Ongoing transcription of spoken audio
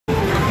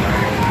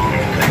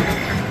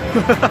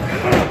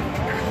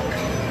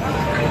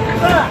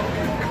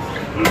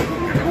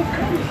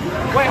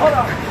Wait, hold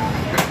on.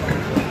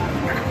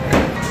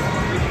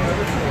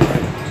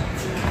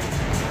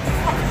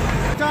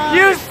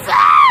 You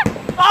suck!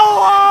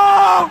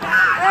 Oh!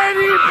 And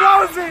he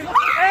blows it!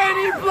 And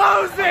he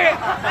blows it!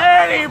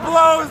 And he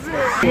blows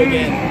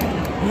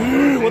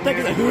it! What the heck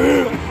is that?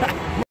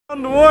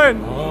 Round one.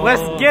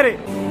 Let's get it.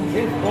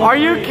 Are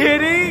you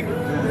kidding?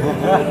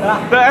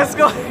 The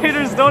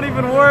escalators don't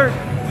even work.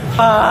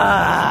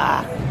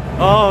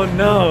 Oh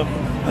no.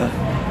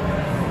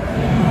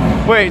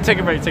 Wait, take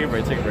a break, take a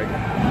break, take a break.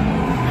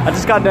 I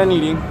just got done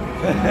eating.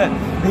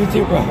 Me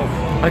too, bro.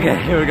 Okay,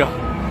 here we go.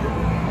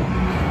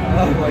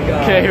 Oh my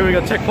god. Okay, here we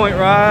go. Checkpoint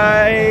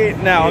right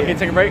now. Okay,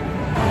 take a break.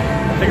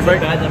 Take a break.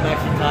 Guys, I'm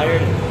actually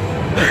tired.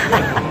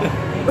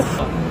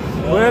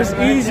 Where's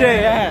EJ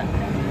at?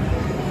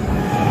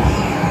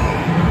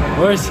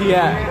 Where's he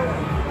at?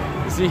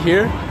 Is he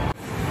here?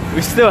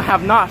 We still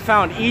have not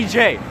found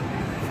EJ.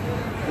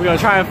 We're gonna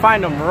try and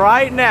find him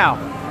right now.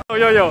 Yo,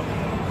 yo, yo.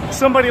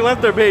 Somebody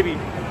left their baby.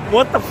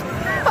 What the f?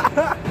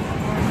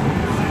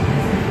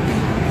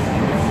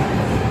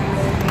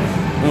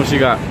 What she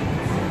got?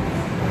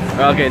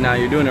 Okay, now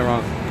you're doing it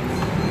wrong.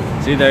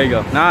 See, there you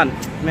go. Nah,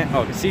 man.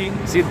 Oh, see,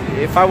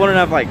 if I wouldn't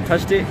have like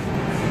touched it,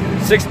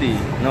 60.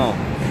 No.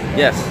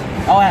 Yes.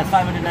 Oh, it has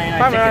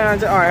 599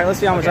 tickets. All right, let's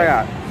see how much I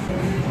got.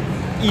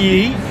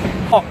 E.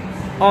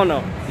 Oh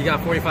no. You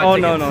got 45 Oh,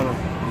 tickets. no, no, no.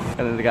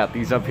 And then they got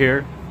these up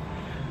here.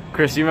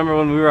 Chris, you remember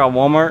when we were at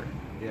Walmart?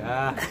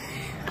 Yeah.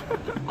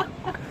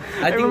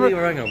 I think we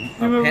were running a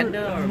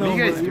panda or no, what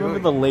you guys you remember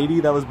doing? the lady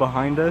that was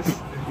behind us?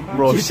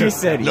 Bro, she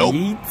said nope.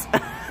 yeet.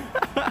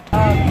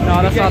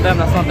 No, that's not them,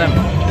 that's not them.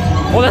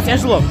 Oh, that's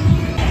Angelo.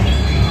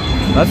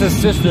 That's his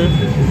sister.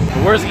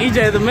 Where's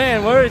EJ the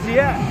man? Where is he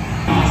at?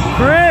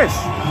 Chris,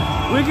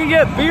 we can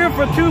get beer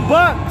for $2.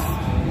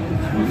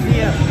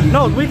 Yeah.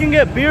 No, we can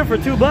get beer for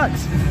 $2.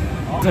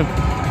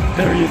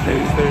 There he is, there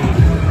he is, there he is.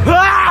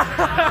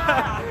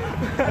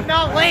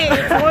 No, wait,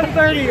 it's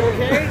 1:30,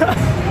 okay?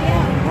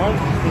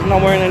 He's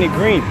not wearing any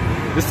green.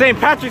 It's St.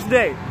 Patrick's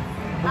Day.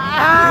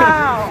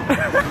 Ow!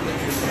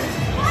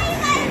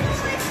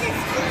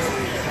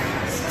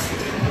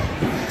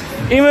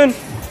 Eamon,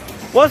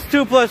 what's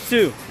 2 plus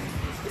 2?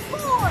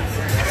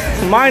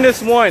 4.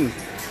 Minus 1.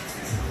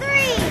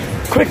 3.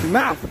 Quick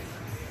math.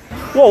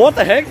 Whoa, what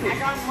the heck?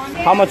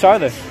 How much are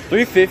they?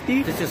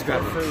 $3.50? Just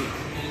grab it.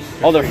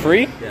 Oh, they're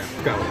free? Yeah,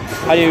 grab it.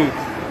 How do you...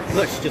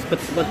 Look, she just put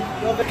the...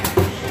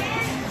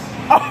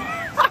 Oh,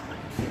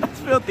 that's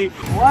filthy.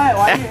 Why?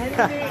 Why are you hitting me?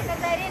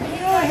 Because I didn't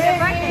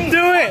hit you.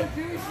 Do it!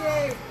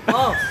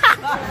 Oh.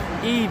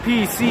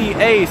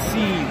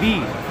 E-P-C-A-C-B.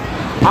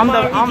 I'm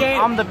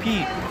the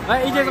P.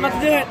 Alright, EJ's about to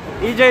do it.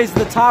 EJ's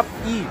the top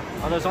E.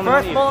 Oh, there's only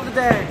First one E. bowl of the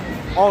day.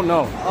 Oh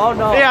no. Oh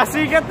no. Yeah,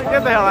 see, get the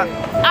hell out.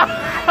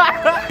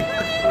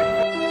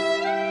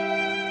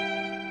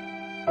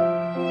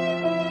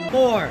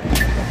 4.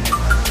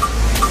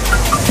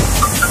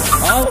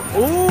 Oh.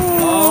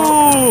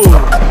 Ooh.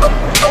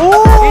 Oh.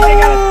 Ooh. EJ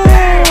got a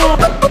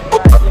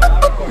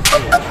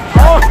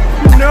Oh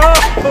no.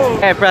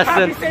 Hey,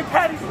 Preston. Happy St.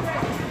 Patty's Day.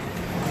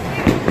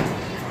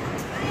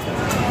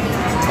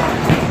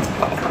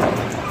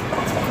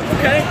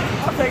 Okay,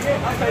 I'll take it.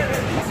 I'll take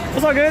it.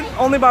 It's all good.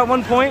 Only by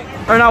 1 point,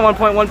 or not 1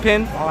 point, 1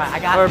 pin. All right, I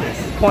got or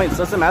this. Points.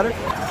 Doesn't matter.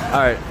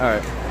 All right. All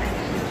right.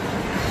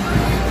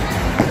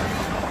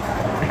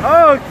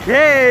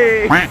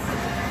 Okay.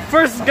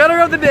 First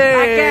gutter of the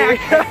day.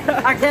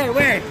 I can't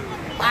wait.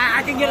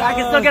 I can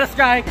still get a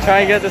strike. Try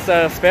and get this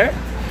spare.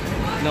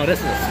 No, this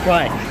is a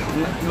strike.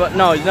 But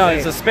no,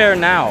 it's a spare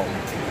now.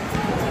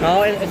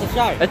 No, it's a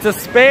strike. It's a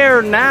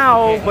spare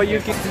now, but you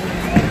can.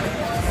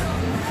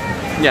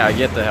 Yeah,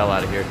 get the hell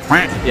out of here.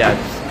 Yeah.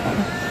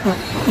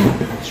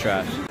 It's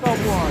trash.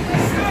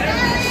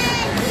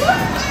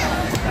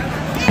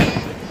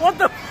 What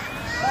the?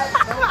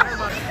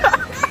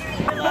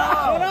 Shut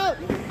up!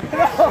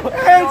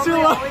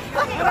 Angela!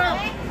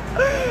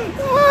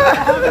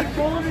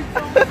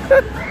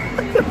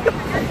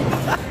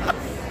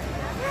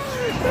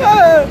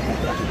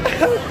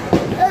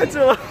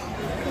 Angela!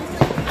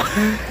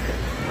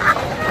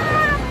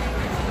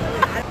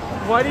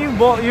 Why do you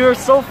bolt? You're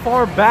so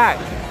far back.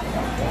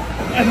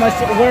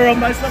 Where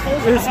am I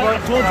supposed to? I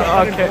told you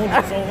I've been Okay. home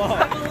for so long.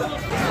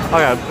 Oh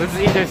yeah, this is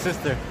EJ's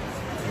sister.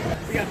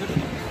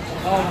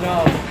 Oh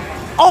no.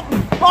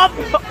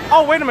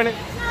 Oh, wait a minute.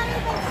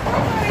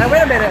 Now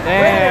wait a minute.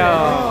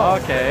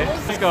 Damn. Okay.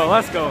 Let's go.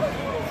 Let's go.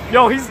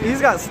 Yo,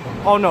 he's got.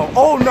 Oh no.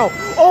 Oh no.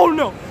 Oh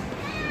no.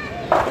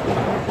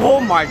 Oh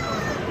my.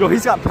 Yo,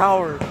 he's got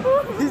power.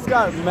 He's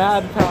got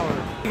mad power.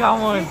 He got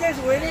one. EJ's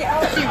winning.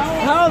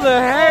 How the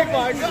heck? Oh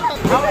my god.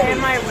 How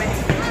am I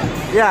winning?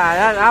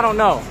 Yeah, I don't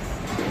know.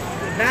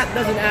 Math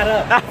doesn't add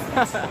up.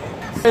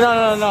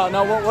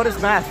 No. What is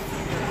math?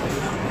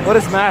 What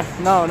is math?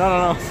 No.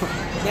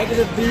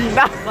 Negative b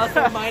plus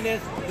or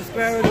minus the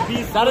square root of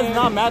b squared. That is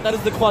not math. That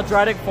is the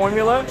quadratic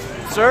formula,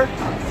 sir.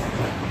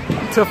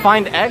 To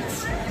find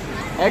x,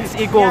 x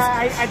equals.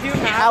 Yeah, I do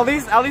math.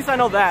 At least I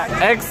know that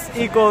x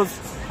equals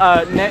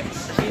Oh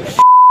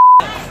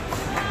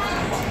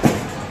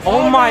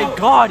my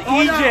God,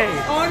 EJ!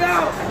 Oh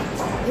no!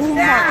 Oh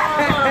my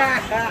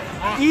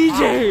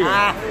EJ!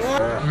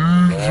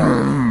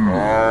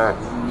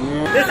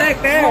 This ain't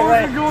fair, Oh,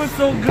 right? you're doing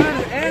so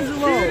good,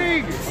 Angelo!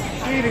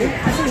 Cheating!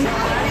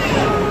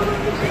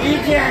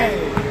 EJ!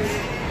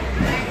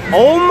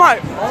 Oh my!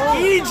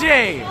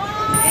 EJ!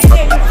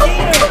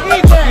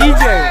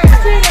 EJ!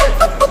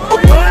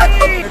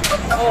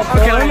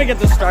 Okay, let me get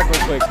this strike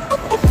real quick.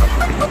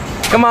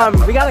 Come on,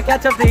 we gotta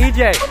catch up to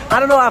EJ. I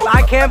don't know if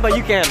I can, but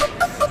you can.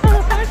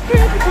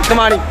 Come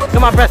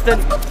on,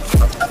 Preston.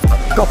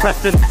 Go,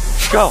 Preston.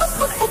 Go.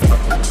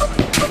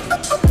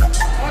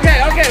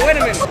 Okay, wait a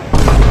minute.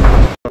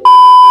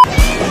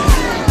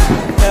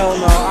 Hell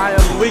no,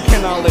 we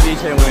cannot let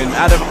EJ win.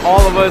 Out of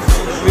all of us,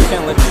 we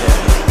can't let EJ.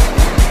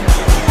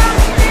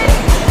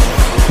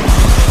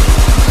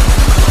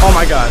 Oh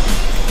my God.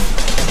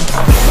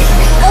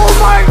 Oh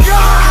my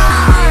God!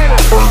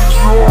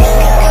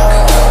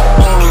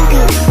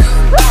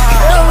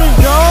 There we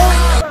go.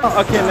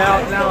 Okay, now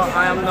I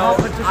am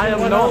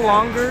no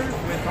longer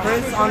with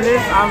Chris on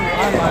this. I'm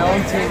on my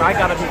own team. I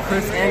gotta be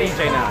Chris and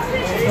EJ now.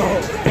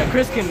 Yeah,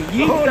 Chris can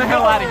yeet the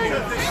hell out of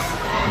here.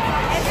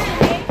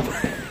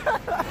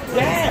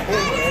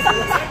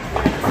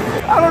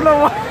 I don't know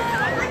why.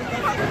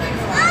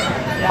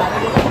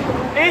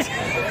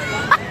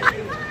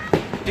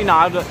 You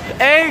know,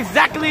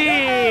 exactly.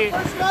 These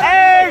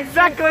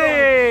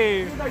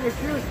are your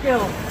true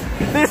skills.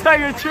 These are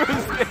your true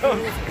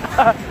skills.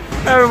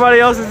 Everybody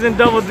else is in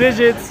double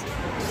digits.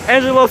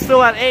 Angelo's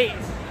still at 8.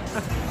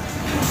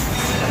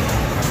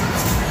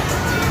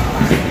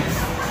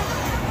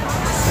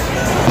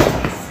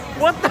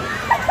 What the?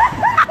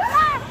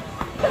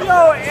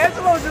 Yo,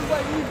 Angelo just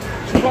like he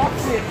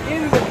drops it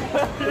in the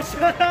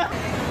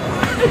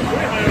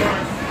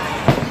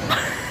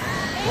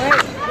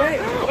Wait.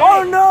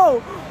 Oh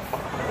no!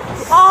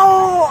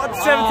 Oh,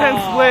 7-10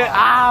 split.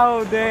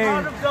 Ow,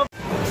 dang.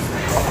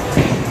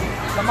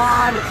 Come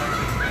on.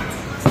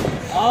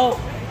 Oh.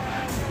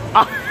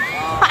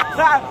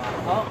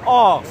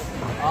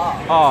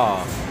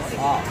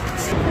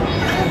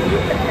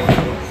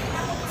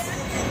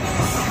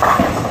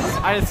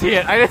 I didn't see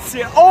it.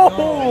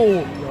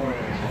 Oh!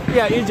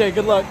 Yeah, EJ,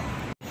 good luck.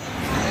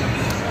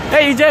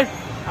 Hey, EJ.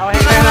 Oh, hey,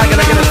 man, not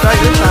gonna get a strike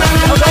this time.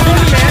 Oh, go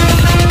ahead, man.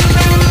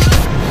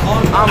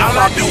 I'm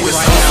fucking you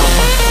right now.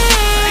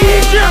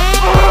 EJ!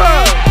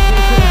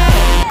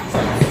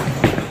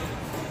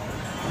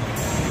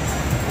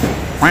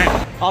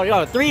 Oh, you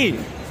got a 3.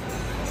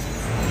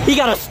 He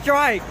got a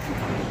strike.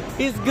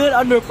 He's good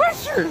under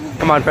pressure.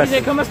 Come on,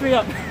 Preston. EJ, come mess me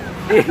up.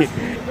 Don't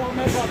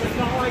mess up. It's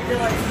not like you're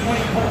like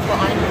 20 points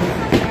behind me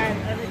and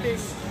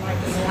everything's like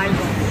lines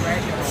on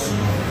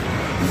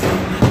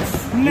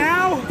the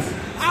Now,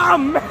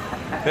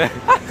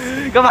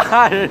 Come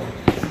on.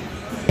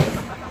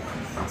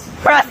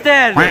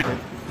 Preston.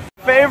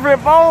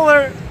 favorite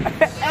bowler,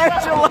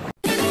 Angelo.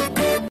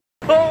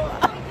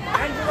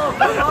 Angelo,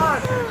 come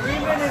on.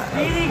 Freeman is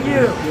beating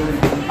you.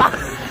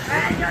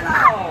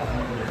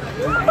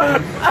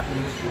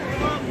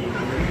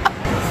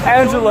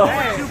 Angelo,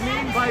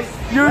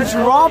 you're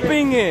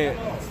dropping it.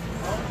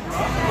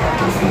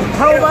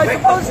 How am I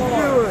supposed to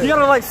do it? You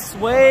gotta like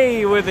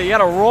sway with it. You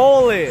gotta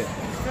roll it.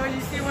 So you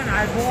see when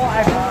I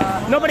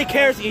roll, Nobody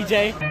cares,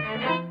 EJ.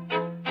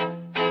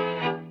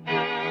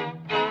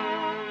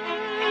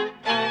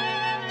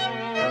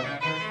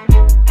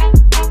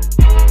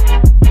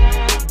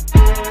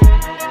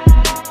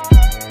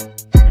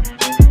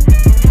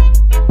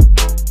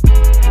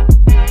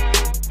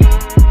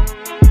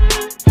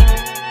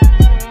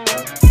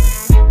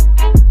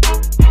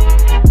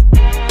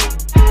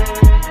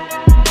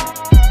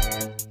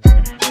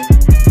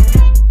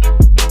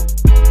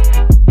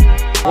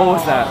 What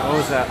was that? What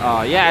was that?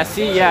 Oh, yeah,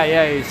 see, yeah,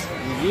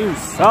 you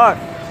suck.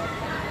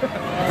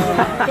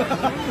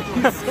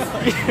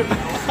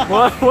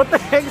 What the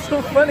heck's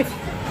so funny?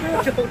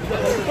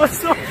 What's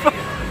so funny?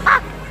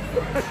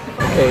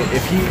 Okay,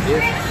 if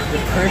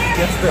Chris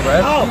gets the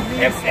rest. Oh,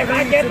 if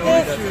I get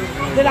this,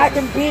 then I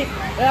can beat.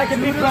 Then I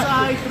can beat. 3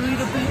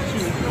 to beat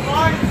you. Come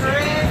on,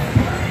 Chris.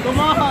 Come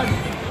on.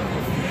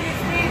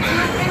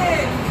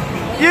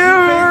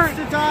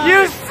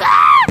 You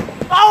suck!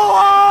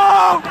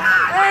 Oh!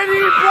 And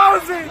he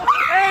blows it!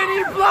 And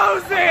he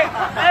blows it!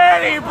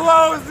 And he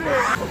blows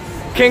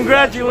it!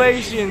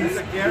 Congratulations!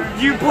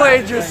 You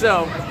played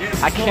yourself.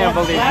 I can't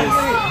believe this.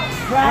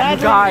 You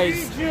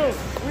guys.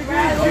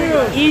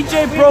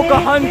 EJ broke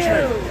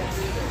 100.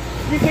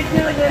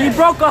 He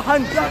broke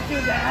 100.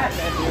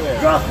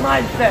 Growth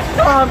mindset.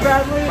 Come on,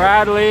 Bradley.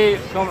 Bradley,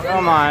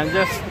 come on.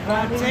 Just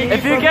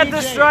if you get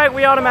the strike,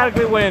 we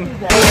automatically win.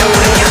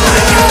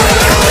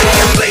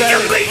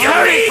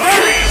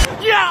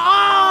 Yeah!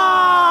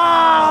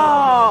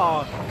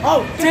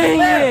 Oh,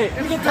 dang it!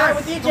 We can tie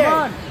with DJ. Come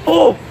on.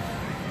 Oh!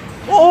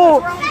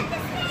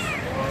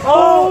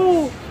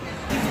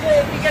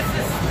 If he gets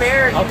this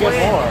spare, I'll get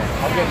more.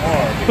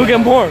 Who get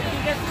more?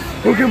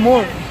 Who get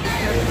more?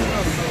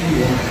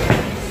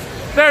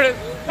 There it is!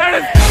 There it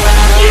is!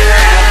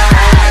 Yeah!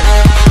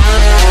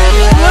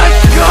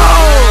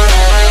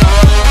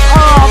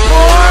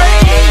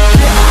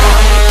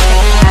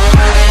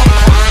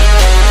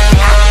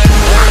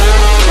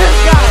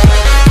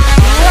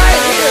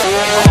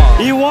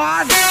 He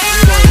won!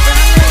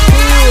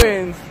 He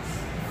wins.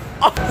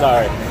 Oh,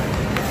 sorry.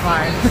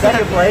 Fine.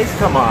 Second place?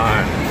 Come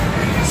on.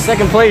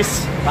 Second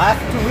place. Last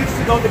 2 weeks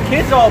ago, the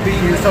kids all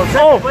beat you, so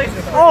second place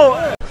is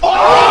Alright,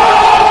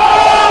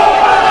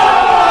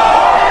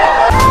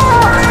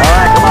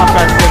 come on,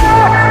 Preston.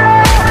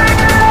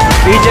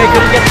 BJ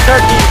couldn't get the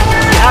turkey.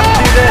 You have to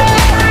do this.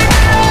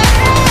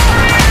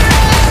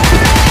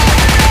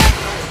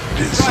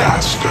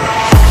 Disaster.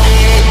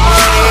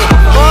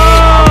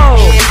 Oh!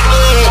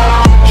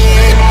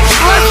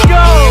 Let's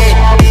go!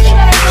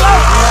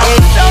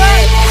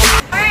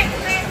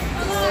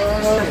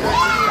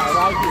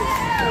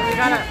 We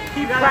gotta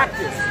keep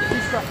practice.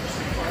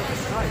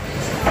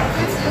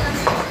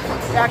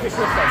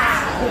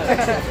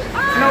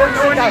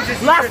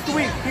 Last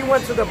week he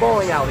went to the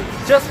bowling alley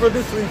just for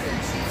this reason.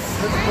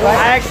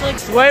 I actually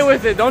sway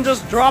with it. Don't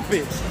just drop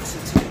it.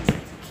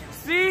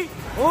 See?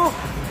 Oh.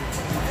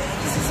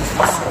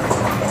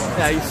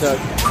 Yeah, you suck.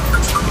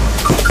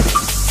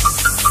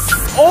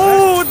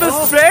 Oh, the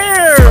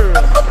spare!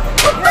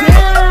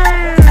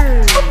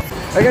 Dang!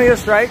 Are you gonna get a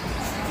strike?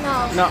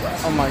 No. No.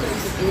 Oh my god.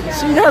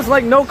 She has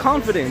like no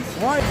confidence.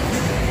 Why?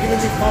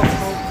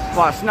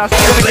 Watch, now she's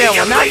gonna get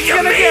one. Now she's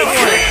gonna get one.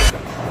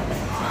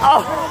 Oh!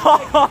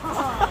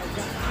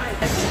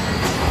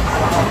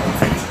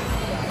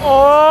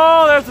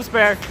 Oh, there's the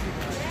spare.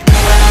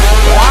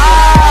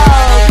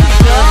 Wow!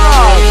 Good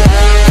job!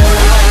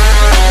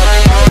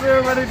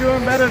 Everybody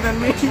doing better than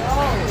me.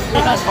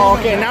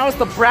 Okay, now it's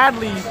the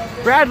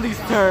Bradley's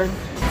turn.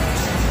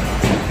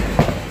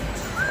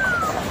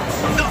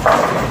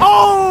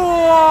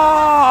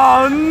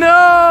 Oh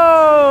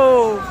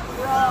no!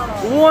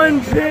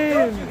 One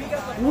pin.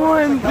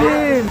 One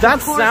pin.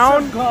 That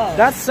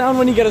sound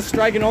when you get a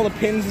strike and all the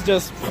pins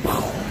just.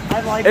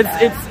 I like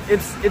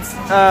it's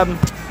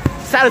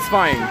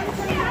satisfying.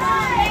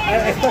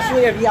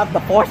 especially if you have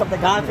the force of the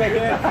gods right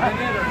here.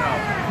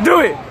 Do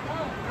it.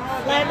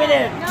 Slam it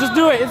in. Just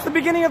do it. It's the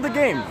beginning of the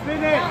game.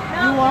 Spin it.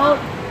 You won't.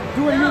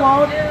 Do it. You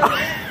won't.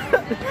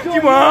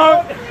 You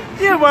won't.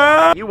 You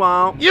won't. You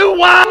won't. You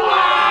won't.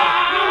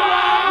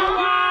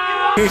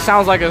 He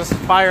sounds like a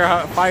fire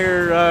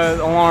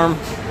alarm.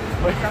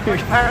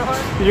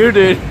 You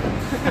did.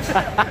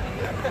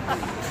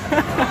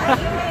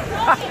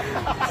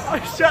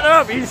 Shut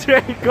up,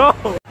 EJ. Go.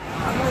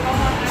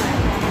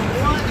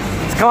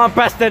 Come on,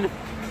 Preston.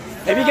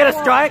 If you get a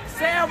strike,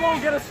 Sam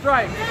won't get a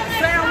strike.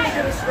 Sam won't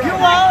get a strike. You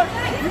won't.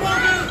 You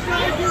won't get a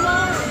strike. You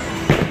won't.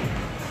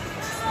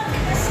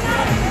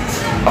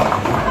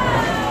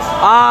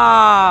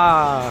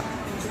 ah.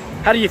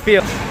 How do you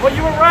feel? Well,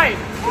 you were right.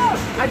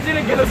 I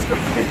didn't get a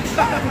strike.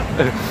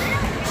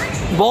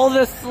 Bowl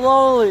this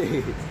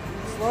slowly.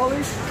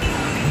 Slowly.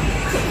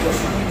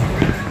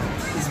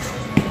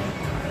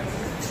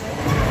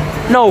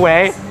 No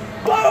way.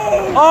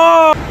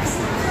 Oh!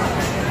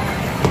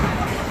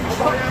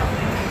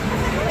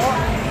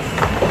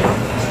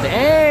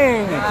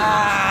 Dang.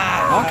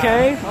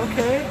 Okay,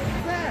 okay.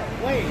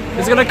 Wait.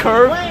 It's gonna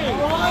curve. Wait.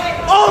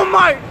 Oh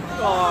my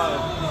god.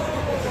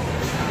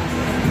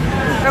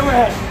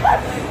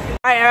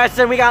 Alright,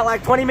 Preston, we got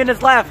like 20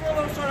 minutes left. A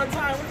little short on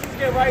time. We'll just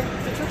get right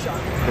to trick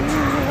shot.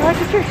 Right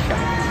to trick shot.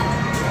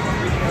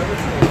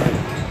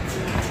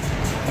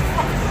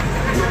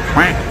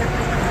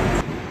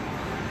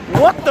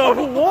 What the?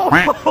 Whoa!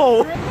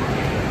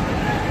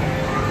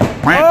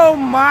 Oh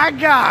my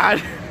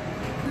god!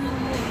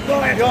 Go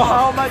ahead. Yo,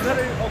 how am I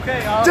gonna?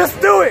 Okay. Just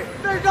do it!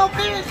 There's no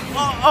finish.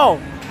 Oh,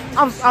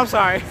 I'm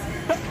sorry.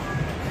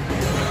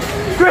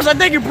 Chris, I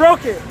think you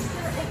broke it.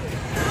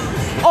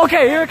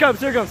 Okay, here it comes.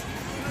 Here it comes.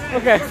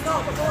 Okay.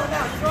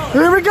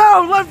 Here we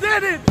go.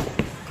 Left-handed.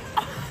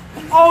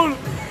 Oh.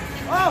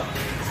 Oh,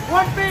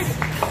 one thing.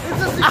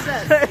 It's a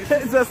success.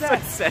 It's a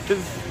success.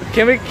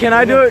 Can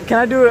I do it? Can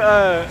I do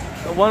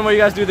one where you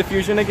guys do the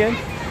fusion again?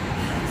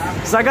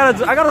 Cause I got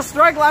a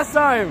strike last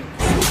time.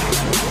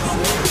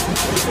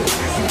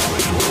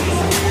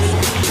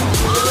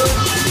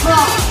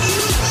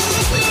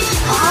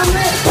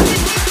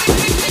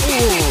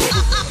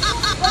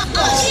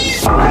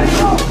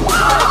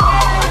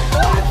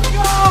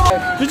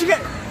 Did you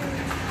get?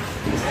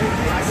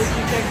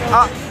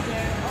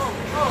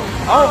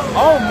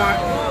 Oh my!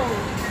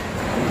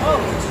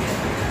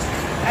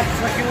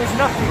 That's like it was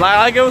nothing.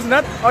 Like it was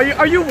nothing.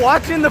 Are you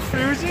watching the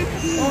fusion?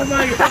 Oh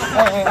my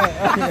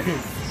god.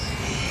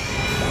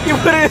 You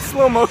put it in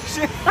slow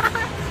motion.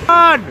 Come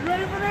on! You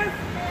ready for this?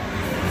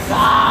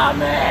 Stop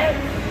it!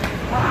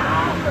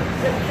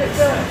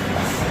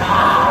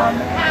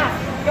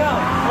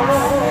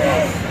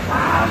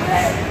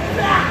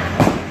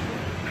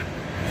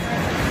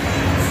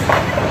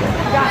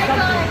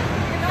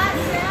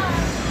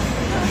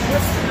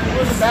 It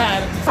was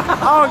bad.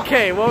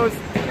 Okay, what was?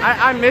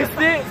 I missed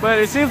it, but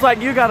it seems like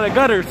you got a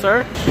gutter,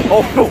 sir.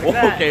 Oh,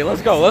 okay,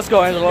 let's go,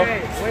 Angelo.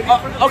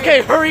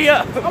 Okay, hurry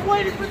up. I'm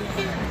waiting for the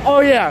kid.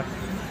 Oh yeah.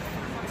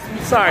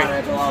 Sorry.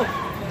 Angelo.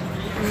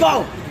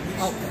 Go!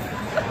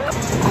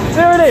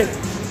 There it is.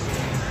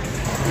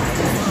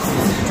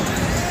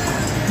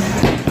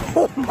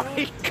 Oh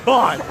my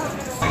god.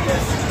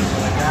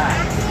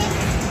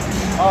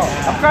 Oh,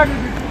 I'm cracking.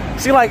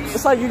 See, like,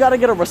 it's like you gotta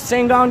get a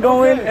Rasengan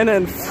going, and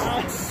then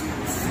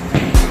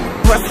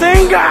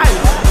Rasengan!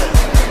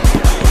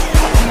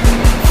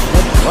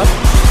 What?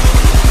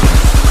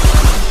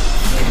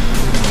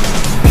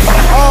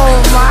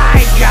 Oh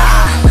my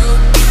god!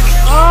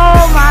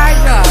 Oh my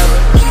god!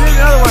 You did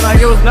another one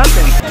like it was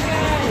nothing.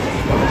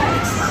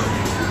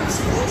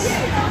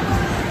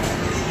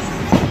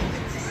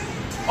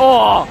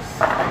 Oh!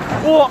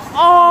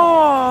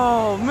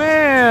 Oh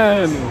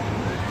man!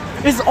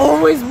 It's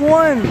always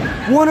one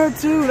or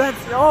two. That's,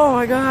 oh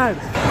my god.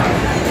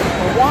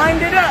 Wind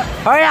it up.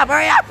 Hurry up,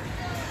 hurry up.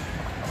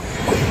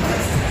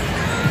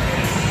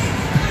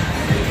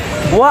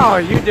 What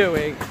are you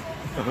doing?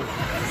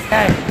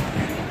 Hey.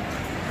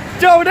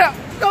 Go now,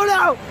 go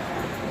now.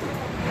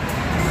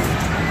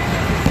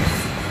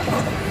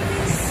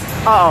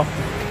 Uh-oh.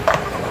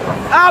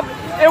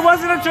 It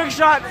wasn't a trick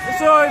shot,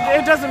 so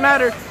it doesn't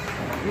matter.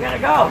 You gotta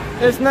go.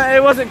 It's not,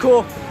 it wasn't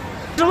cool.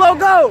 Angelo,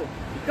 go.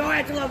 Go,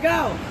 Angelo,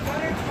 go.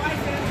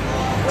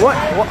 What?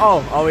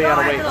 Oh, we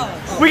gotta wait.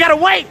 We gotta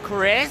wait,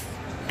 Chris.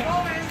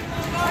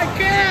 I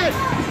can't.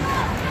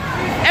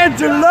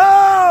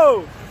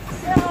 Angelo!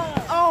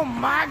 Oh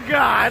my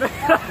god.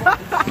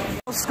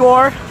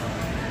 Score.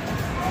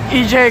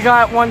 EJ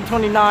got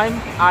 129.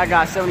 I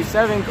got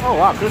 77. Oh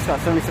wow, Chris got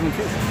 77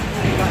 too.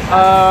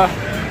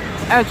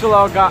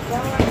 Angelo got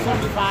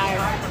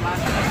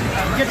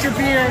 75. Get your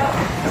beer.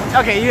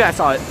 Okay, you guys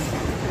saw it.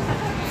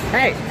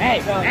 Hey.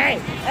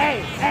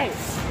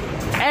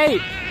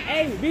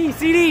 A, B,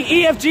 C, D,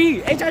 E, F,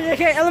 G, H, I, J,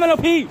 K, L, M, N, O,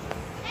 P.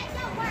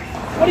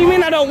 What do you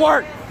mean that don't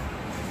work?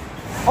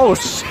 Oh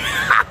shit.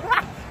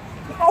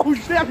 Oh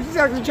shit, she's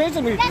actually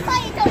chasing me. That's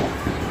all you do.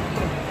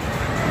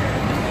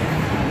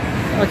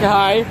 Okay,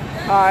 hi.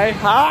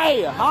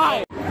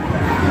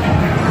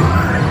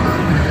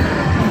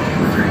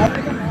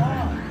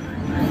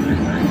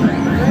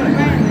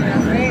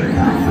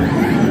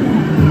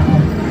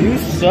 You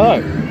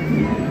suck.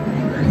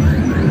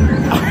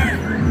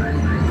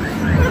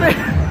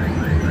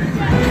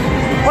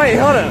 Wait,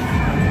 hold up.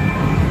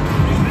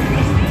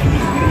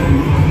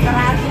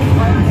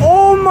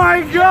 Oh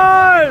my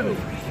god!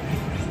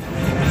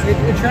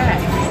 It's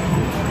trash.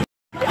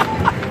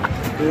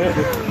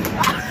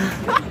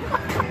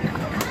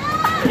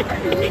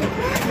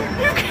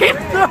 You keep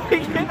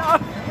throwing it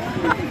up.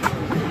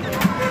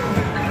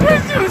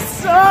 This you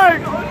suck.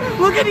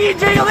 Look at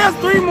EJ, he only has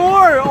 3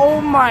 more. Oh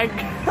my god.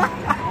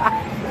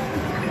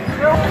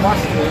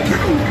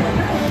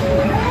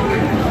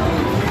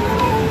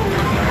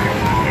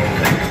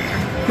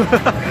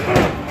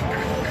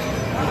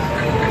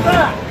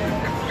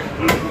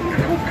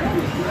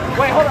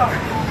 Wait, hold on.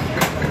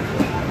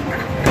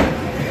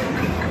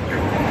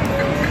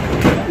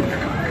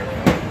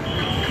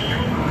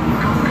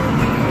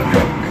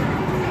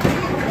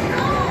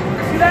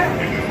 See that?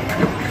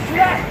 See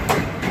that?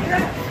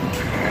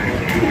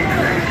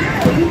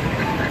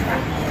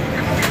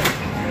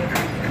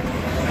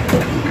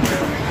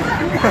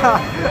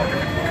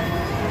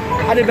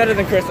 I did better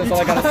than Chris, that's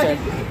all I gotta say.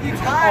 You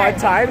Oh, I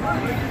tied?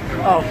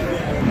 Oh.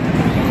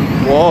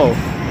 Whoa.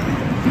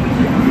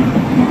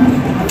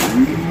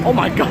 Oh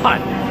my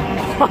god.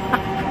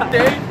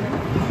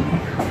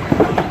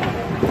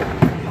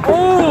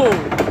 Oh.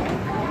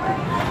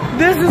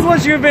 This is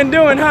what you've been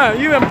doing, huh?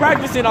 You've been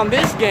practicing on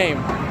this game.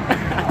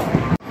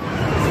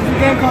 It's a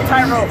game called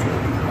tightrope.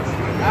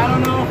 I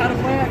don't know how to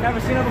play it. I've never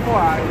seen it before.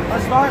 All right,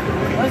 let's start.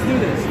 Let's do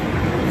this.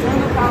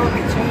 Turn the power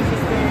and change this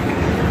thing.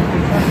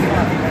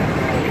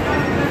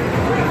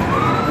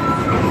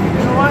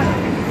 You know what?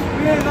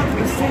 We ended up in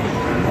the city.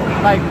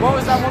 Like, what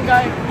was that one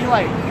guy? He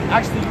like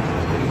actually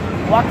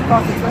walked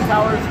across the Twin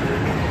Towers.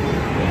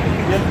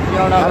 You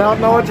don't know? I don't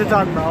know what you're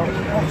talking about.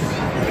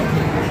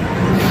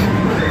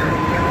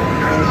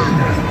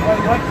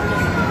 What?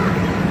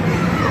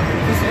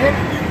 Is it?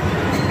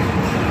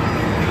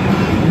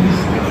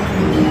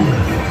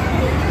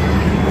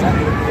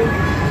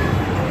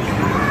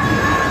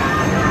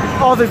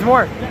 Oh, there's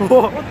more.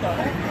 What the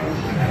heck?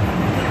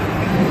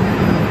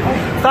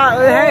 Stop.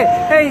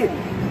 Hey.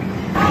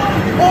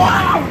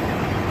 Wow.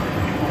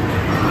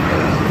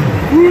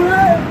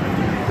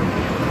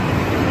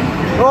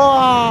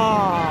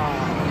 Oh.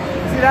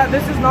 See that?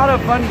 This is not a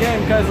fun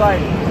game because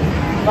like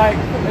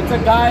it's a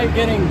guy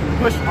getting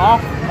pushed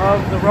off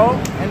of the rope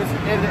and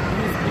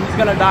he's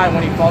gonna die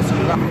when he falls to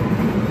the ground.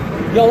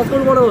 Yo, let's go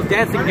to one of those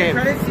dancing games.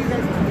 Credits you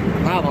guys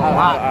I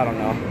don't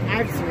know.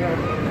 I swear.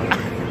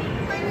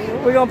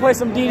 We're gonna play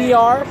some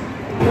DDR.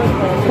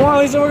 Come on,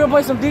 Lisa, we're gonna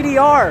play some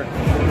DDR.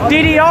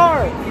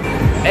 DDR.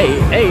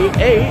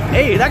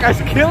 Hey, that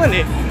guy's killing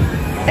it.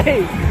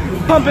 Hey,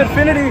 Pump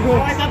Infinity. Oh,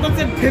 I thought that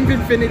said Pimp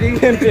Infinity.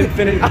 Pimp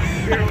Infinity.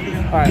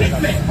 Alright.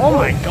 Oh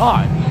my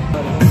god.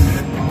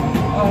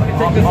 Oh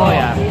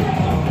yeah.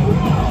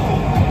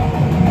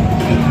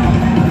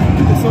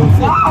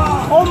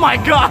 Oh my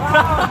god.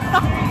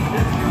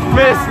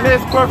 Miss,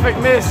 perfect,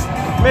 miss,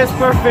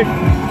 perfect,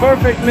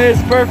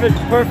 miss, perfect.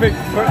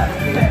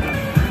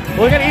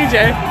 Look at EJ.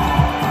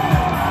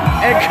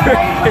 And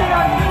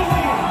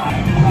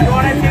You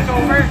want to take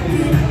over?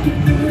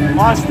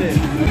 Lost it.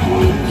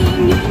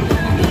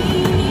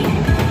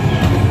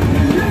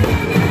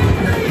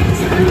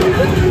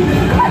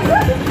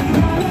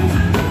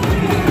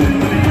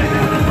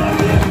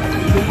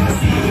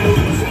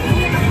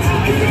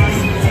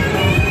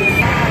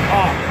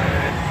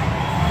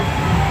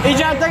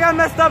 EJ, I think I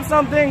messed up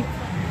something.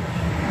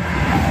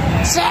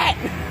 Shit!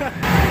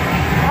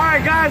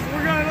 Alright guys,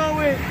 we're gonna go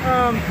with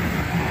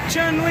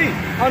Chun-Li.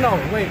 Oh no,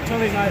 wait,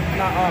 Chun-Li's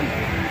not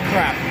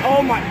crap.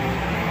 Oh my,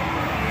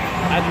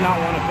 I do not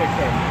want to pick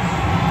her.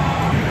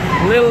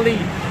 Lily,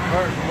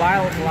 or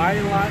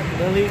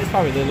Lily, it's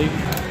probably Lily.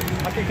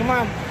 Okay, come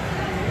on.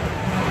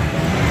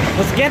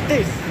 Let's get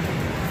this.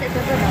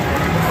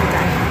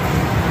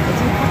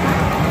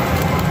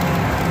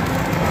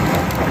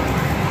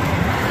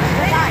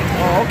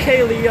 Oh,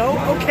 okay, Leo.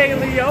 Okay,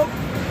 Leo.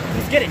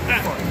 Let's get it.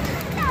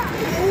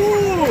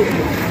 Ooh.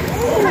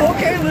 Ooh,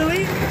 okay,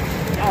 Lily.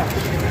 Oh.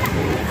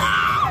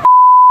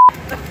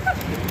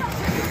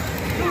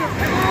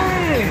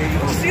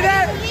 Did you see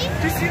that?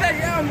 Did you see that?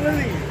 Yeah, I'm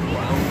Lily.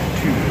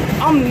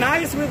 I'm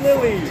nice with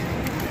Lily.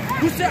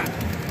 Who's that?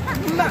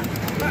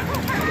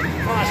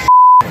 Oh,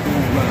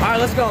 alright,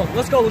 let's go.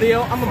 Let's go,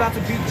 Leo. I'm about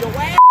to beat your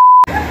ass.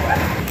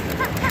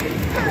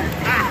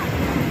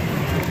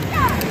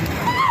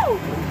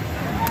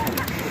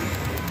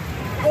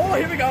 Oh,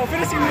 here we go.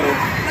 Finishing move.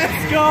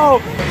 Let's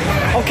go.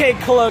 Okay,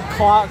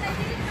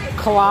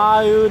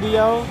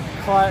 Claudio.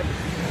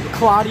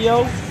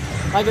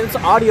 Like, it's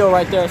audio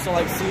right there, so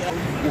like, see.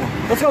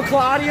 Let's go,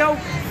 Claudio.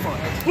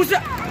 Who's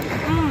that?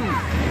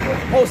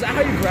 Oh, is that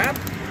how you grab?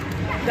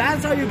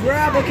 That's how you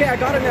grab. Okay, I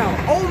got it now.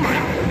 Oh my.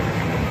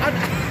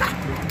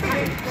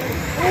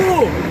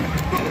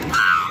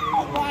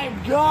 Oh my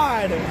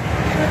god.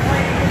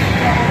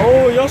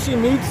 Oh,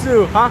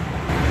 Yoshimitsu, huh?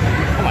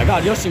 Oh my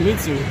god,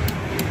 Yoshimitsu.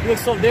 You look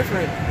so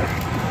different.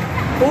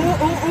 Ooh,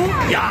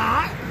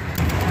 yeah.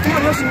 Come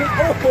on,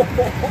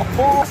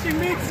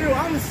 Yoshimitsu.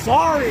 I'm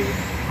sorry.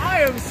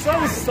 I am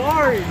so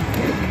sorry.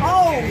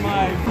 Oh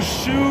my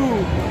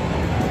shoot.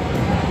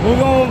 We're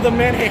going with the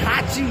man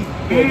Heihachi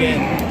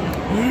again.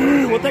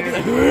 What the heck is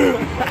that?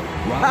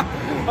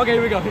 Okay,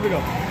 here we go.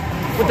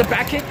 With the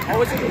back kick.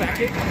 Always with the back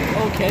kick.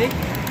 Okay.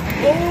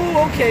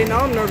 Oh, okay.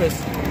 Now I'm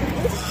nervous.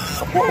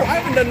 Oh, I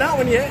haven't done that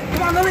one yet.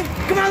 Come on, Lily.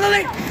 Come on,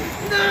 Lily.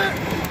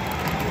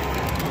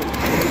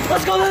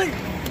 Let's go, Lily.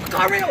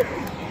 Cartwheel.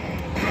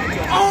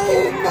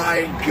 Oh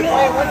my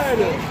god.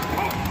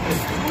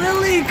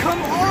 Lily,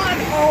 come on.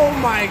 Oh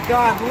my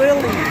god,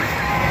 Lily.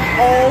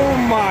 Oh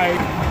my.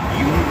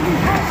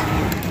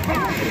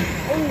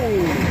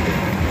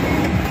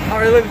 Oh.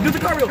 Alright, Lily, do the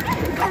cartwheel.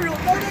 Cartwheel.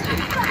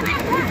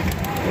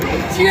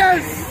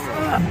 Yes.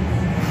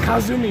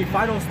 Kazumi,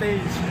 final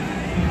stage.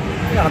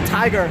 We got a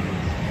tiger.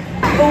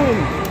 Boom.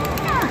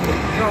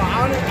 Bro,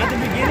 at the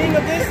beginning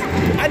of this,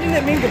 I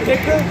didn't mean to pick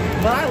her,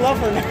 but I love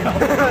her now.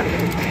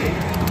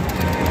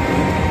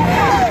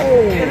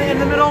 In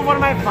the middle of one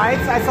of my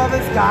fights, I saw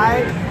this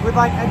guy with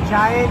like a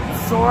giant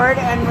sword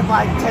and with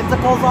like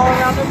tentacles all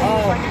around him.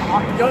 Oh, like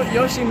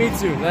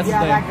Yoshimitsu, that's yeah,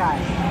 the thing. that guy. I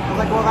was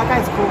like, well, that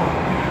guy's cool.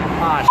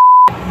 Ah,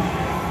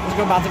 let's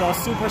go about to go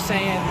Super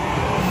Saiyan.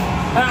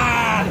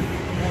 Ah!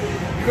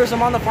 Chris,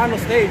 I'm on the final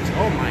stage.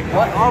 Oh my god.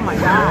 What? Oh my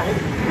god.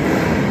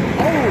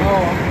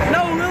 Oh,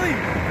 no, Lily!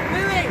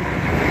 Lily!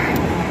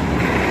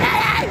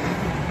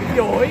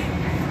 Yoy!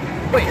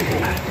 Wait.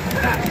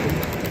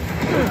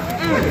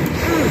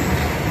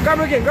 Grab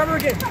her again, grab her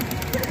again.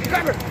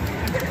 Grab her.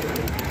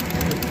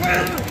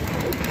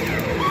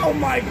 Oh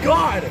my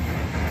god.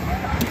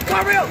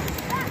 Cartwheel.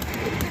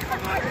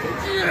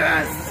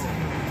 Yes.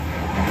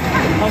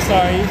 I'm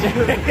sorry.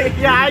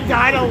 Yeah, I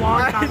died a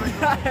long time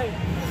ago.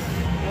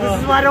 This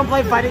is why I don't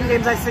play fighting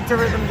games. I stick to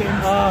rhythm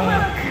games.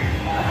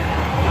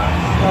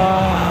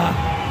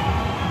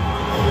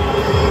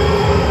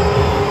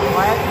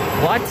 What?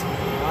 What?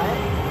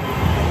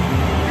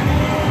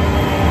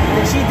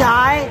 Did she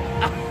die?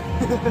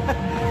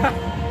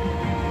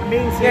 I'm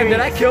being serious. Yeah, did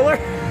I kill her?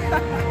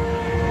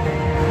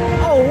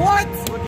 Oh, what?